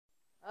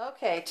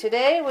Okay,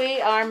 today we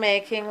are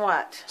making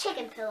what?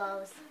 Chicken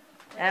pillows.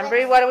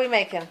 Ambry, what are we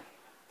making?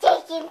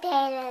 Chicken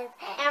pillows.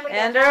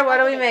 Ender,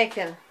 what are we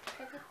making?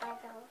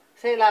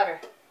 Say it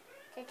louder.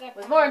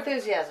 With more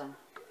enthusiasm.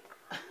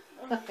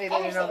 He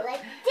doesn't know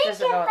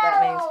what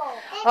that means.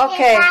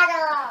 Okay,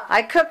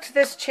 I cooked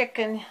this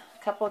chicken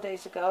a couple of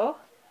days ago.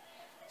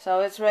 So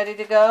it's ready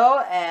to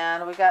go,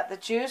 and we got the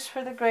juice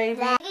for the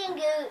gravy.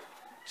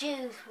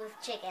 Juice with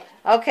chicken.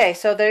 Okay,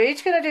 so they're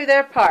each going to do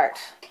their part.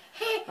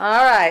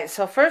 Alright,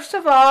 so first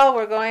of all,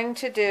 we're going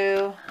to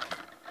do...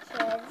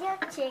 Here's your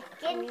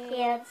chicken,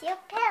 here's your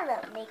pillow.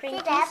 Mix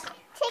it up,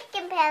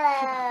 chicken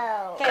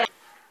pillow.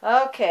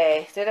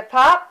 Okay, did it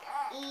pop?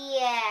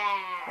 Yeah.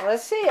 Well,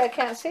 let's see, I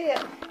can't see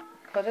it.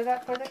 Put it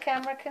up where the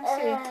camera can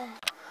see.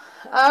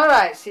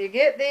 Alright, so you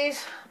get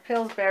these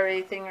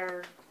Pillsbury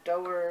thinger,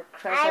 Dover,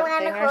 crescent I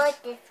want to thingers. hold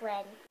this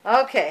one.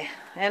 Okay,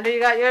 Andrew, you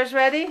got yours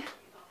ready?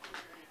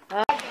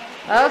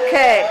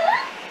 Okay.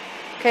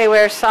 Okay,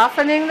 we're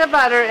softening the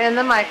butter in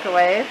the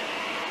microwave.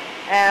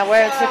 And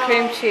where's the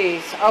cream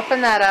cheese? Open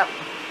that up.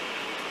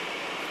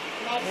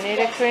 We need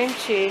a cream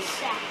cheese.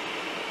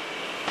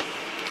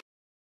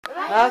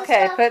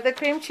 Okay, put the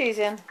cream cheese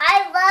in.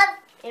 I love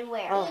it.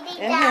 Where? Oh,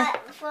 Eating that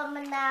from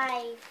a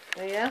knife.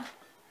 Do you?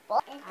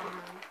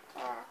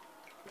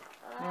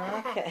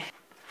 Okay.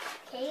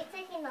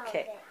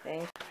 Okay,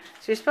 thanks.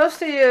 So you're supposed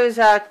to use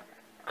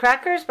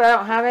crackers, but I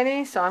don't have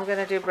any, so I'm going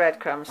to do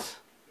breadcrumbs.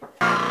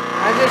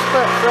 I just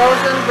put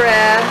frozen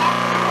bread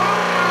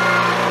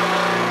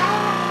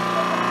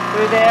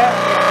through there.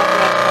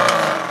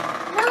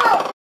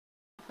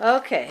 No.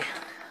 Okay.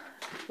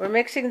 We're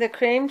mixing the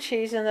cream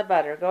cheese and the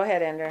butter. Go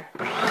ahead, Ender.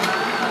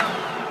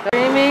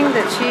 Creaming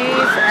the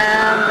cheese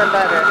and the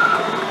butter.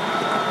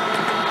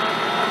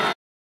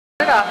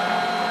 Put it off.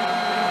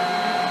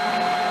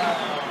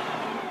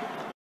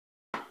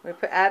 We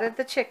added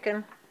the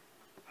chicken.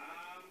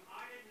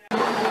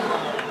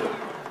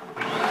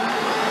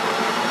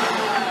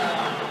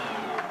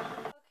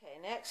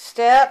 Next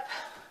step,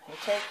 you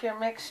take your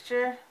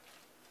mixture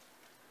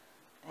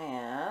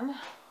and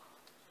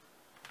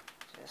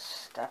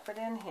just stuff it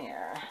in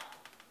here.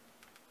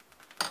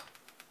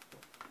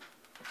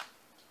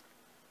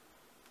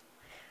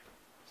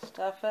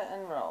 Stuff it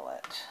and roll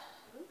it.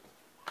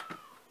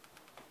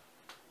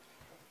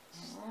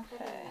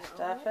 Okay,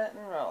 stuff it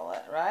and roll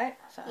it, right?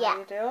 Is that how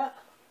you do it?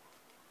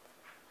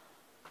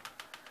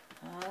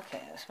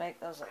 Okay, let's make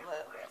those a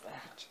little bit.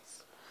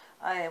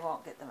 I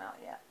won't get them out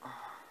yet.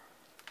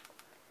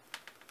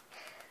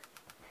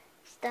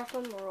 Stuff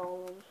them,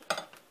 roll them.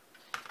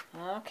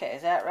 Okay,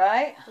 is that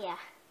right? Yeah.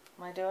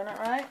 Am I doing it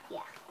right? Yeah.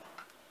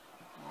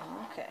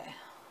 Okay.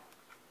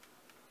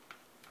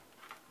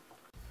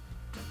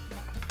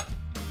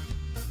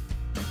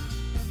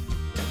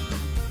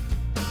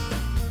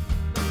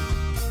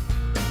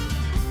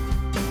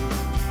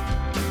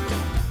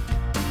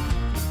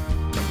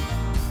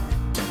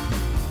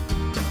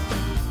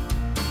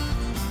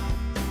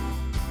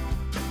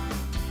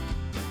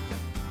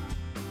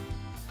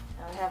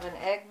 Now we have an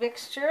egg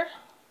mixture.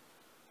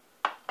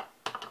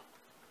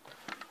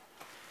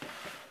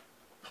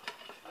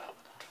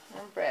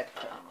 And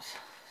breadcrumbs.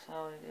 So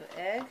we do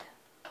egg.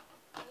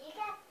 You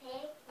got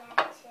pig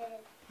that too.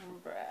 And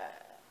bread.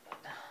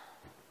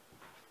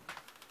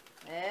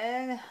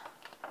 Egg.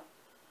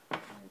 And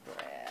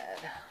bread.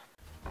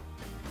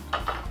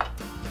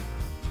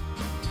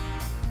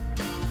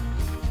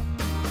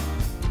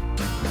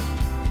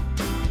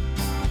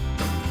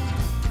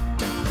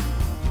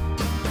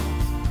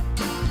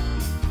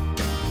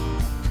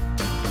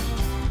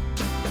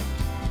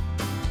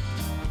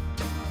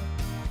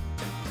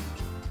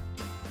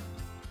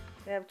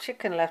 We have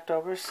chicken left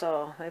over,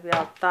 so maybe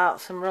I'll thaw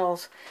out some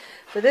rolls.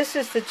 But this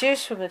is the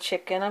juice from the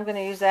chicken. I'm going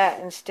to use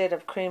that instead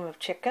of cream of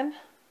chicken.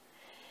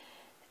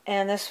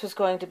 And this was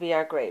going to be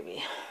our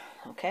gravy.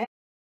 Okay.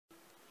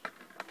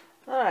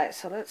 Alright,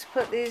 so let's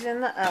put these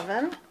in the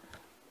oven.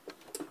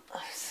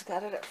 I've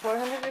got it at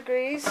 400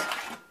 degrees.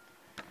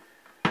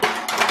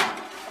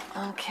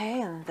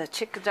 Okay, and the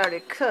chicken's already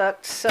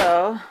cooked,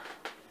 so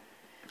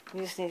we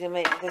just need to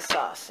make the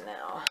sauce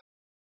now.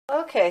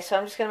 Okay, so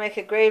I'm just going to make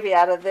a gravy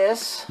out of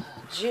this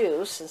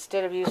juice.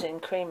 Instead of using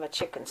cream of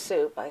chicken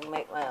soup, I can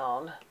make my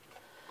own.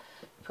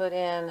 Put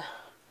in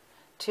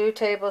 2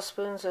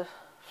 tablespoons of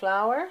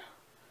flour.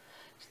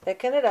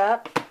 Thicken it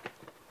up.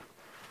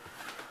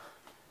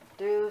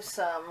 Do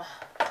some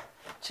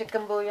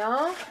chicken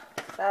bouillon,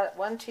 about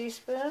 1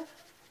 teaspoon.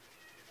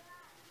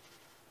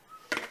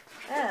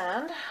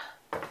 And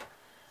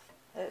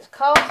it's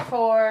called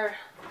for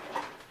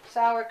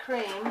sour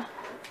cream,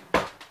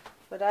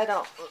 but I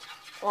don't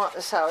want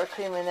the sour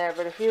cream in there,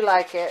 but if you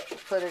like it,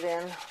 put it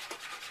in.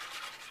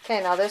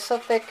 Okay, now this will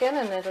thicken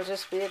and it'll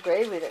just be a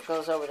gravy that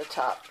goes over the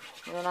top.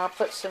 And then I'll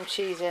put some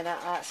cheese in it.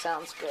 That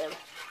sounds good.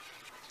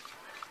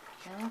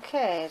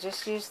 Okay,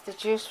 just use the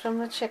juice from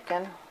the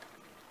chicken.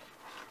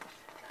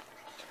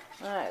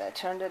 Alright, I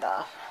turned it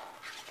off.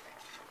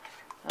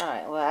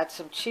 Alright, we'll add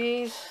some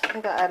cheese. I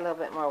think I'll add a little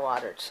bit more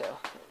water too.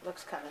 It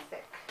looks kind of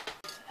thick.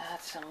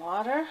 Add some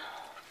water.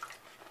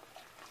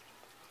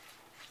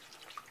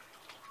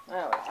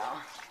 There we go.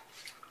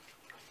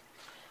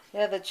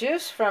 Yeah, the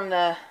juice from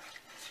the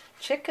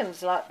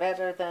chicken's a lot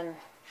better than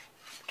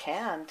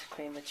canned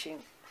cream of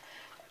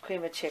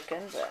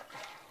chicken, but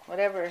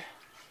whatever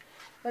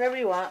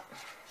you want.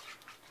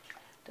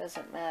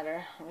 Doesn't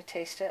matter. Let me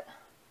taste it.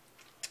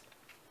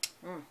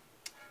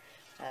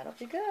 That'll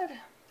be good.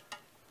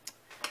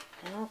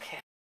 Okay.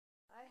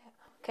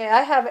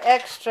 I have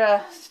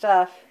extra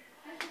stuff,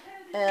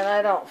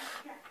 and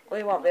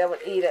we won't be able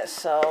to eat it,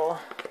 so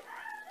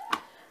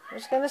I'm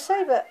just going to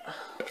save it.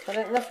 Put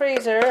it in the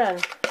freezer,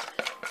 and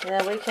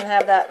then we can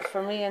have that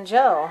for me and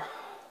Joe.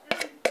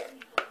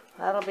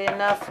 That'll be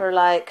enough for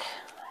like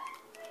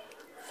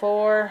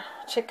 4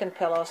 chicken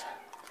pillows.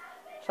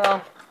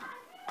 So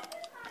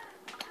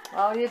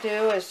all you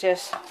do is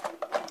just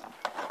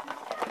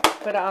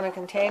put it on a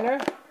container,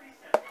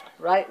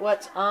 write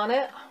what's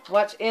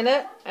in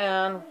it,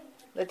 and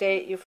the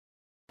date you.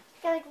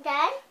 So it's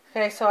done?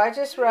 Okay, so I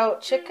just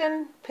wrote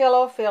chicken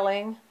pillow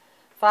filling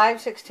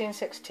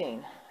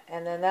 5/16/16,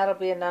 and then that'll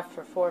be enough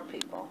for 4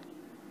 people.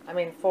 I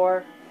mean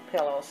 4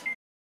 pillows.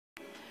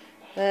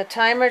 The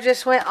timer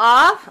just went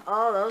off.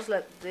 Oh, those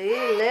look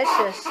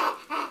delicious.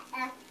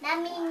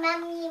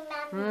 Mommy.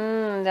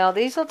 Now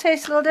these will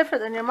taste a little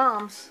different than your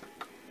mom's.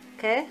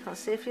 Okay, let's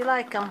see if you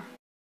like them.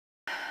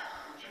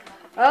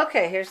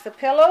 Okay, here's the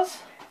pillows.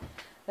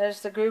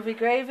 There's the groovy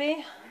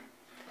gravy.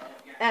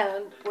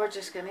 And we're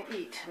just going to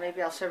eat.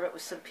 Maybe I'll serve it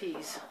with some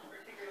peas.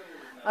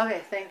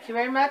 Okay, thank you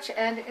very much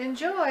and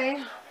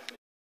enjoy.